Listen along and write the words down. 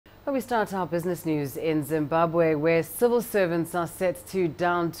Well, we start our business news in Zimbabwe, where civil servants are set to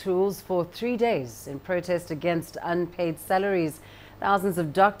down tools for 3 days in protest against unpaid salaries. Thousands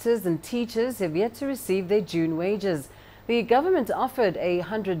of doctors and teachers have yet to receive their June wages. The government offered a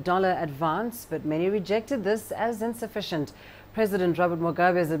 $100 advance, but many rejected this as insufficient. President Robert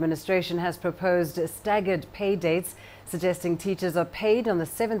Mugabe's administration has proposed staggered pay dates, suggesting teachers are paid on the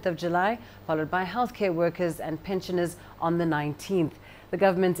 7th of July, followed by healthcare workers and pensioners on the 19th. The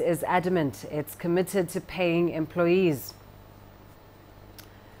government is adamant it's committed to paying employees.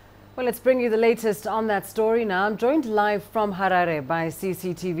 Well, let's bring you the latest on that story now. I'm joined live from Harare by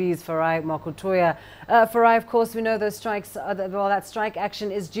CCTV's Farai Makutoya. Farai, of course, we know those strikes, that strike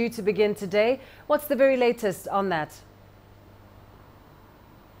action is due to begin today. What's the very latest on that?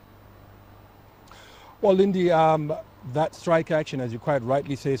 Well, Lindy, that strike action, as you quite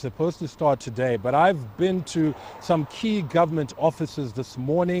rightly say, is supposed to start today. But I've been to some key government offices this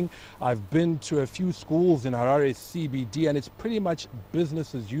morning. I've been to a few schools in Harare CBD, and it's pretty much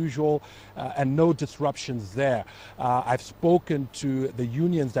business as usual and no disruptions there. I've spoken to the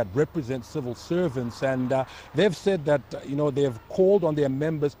unions that represent civil servants, and they've said that, they've called on their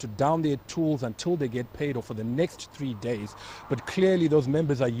members to down their tools until they get paid or for the next 3 days. But clearly those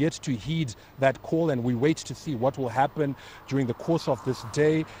members are yet to heed that call, and we wait to see what will happen during the course of this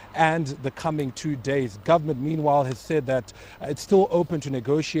day and the coming 2 days. Government, meanwhile, has said that it's still open to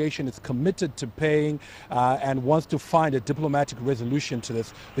negotiation, it's committed to paying and wants to find a diplomatic resolution to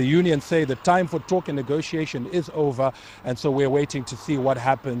this. The unions say the time for talk and negotiation is over, and so we're waiting to see what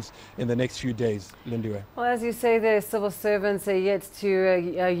happens in the next few days. Lindiwe. Well, as you say, the civil servants are yet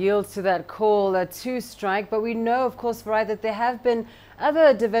to yield to that call to strike, but we know, of course, Farai, that there have been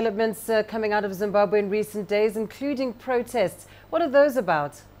other developments coming out of Zimbabwe in recent days, including protests. What are those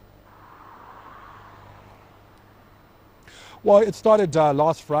about? Well, it started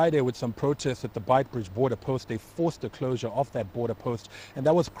last Friday with some protests at the Beitbridge border post. They forced the closure of that border post, and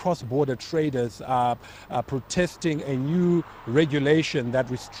that was cross-border traders protesting a new regulation that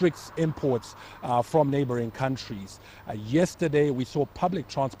restricts imports from neighboring countries. Yesterday, we saw public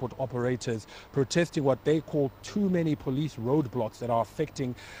transport operators protesting what they call too many police roadblocks that are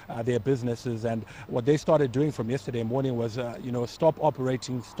affecting their businesses. And what they started doing from yesterday morning was, stop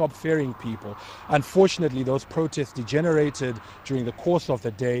operating, stop ferrying people. Unfortunately, those protests degenerated during the course of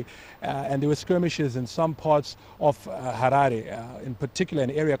the day, and there were skirmishes in some parts of Harare, in particular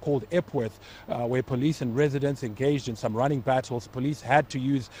an area called Epworth, where police and residents engaged in some running battles. Police had to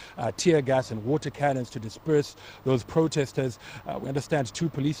use tear gas and water cannons to disperse those protesters. We understand 2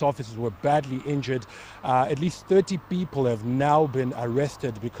 police officers were badly injured. At least 30 people have now been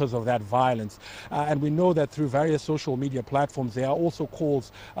arrested because of that violence. And we know that through various social media platforms, there are also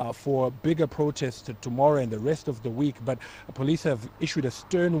calls for bigger protests tomorrow and the rest of the week. But police have issued a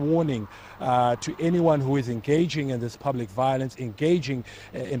stern warning to anyone who is engaging in this public violence, engaging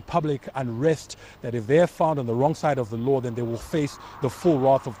in public unrest, that if they're found on the wrong side of the law, then they will face the full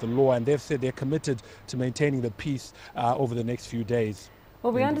wrath of the law. And they've said they're committed to maintaining the peace over the next few days.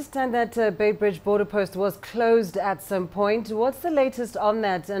 Well, we understand that Beitbridge border post was closed at some point. What's the latest on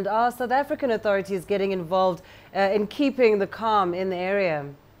that? And are South African authorities getting involved in keeping the calm in the area?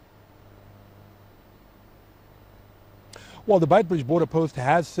 Well, the Beitbridge border post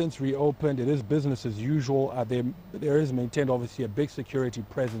has since reopened. It is business as usual. There is maintained, obviously, a big security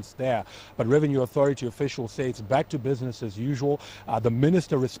presence there. But Revenue Authority officials say it's back to business as usual. The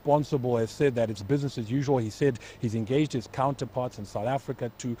minister responsible has said that it's business as usual. He said he's engaged his counterparts in South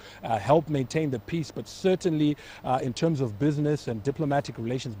Africa to help maintain the peace. But certainly, in terms of business and diplomatic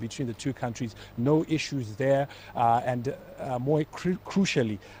relations between the 2 countries, no issues there. And more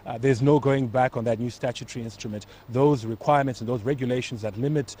crucially, there's no going back on that new statutory instrument. Those requirements and those regulations that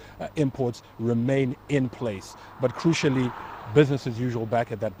limit imports remain in place. But crucially, business as usual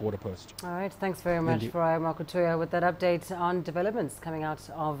back at that border post. All right, thanks very much, Farai Makutoya, with that update on developments coming out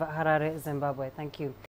of Harare, Zimbabwe. Thank you.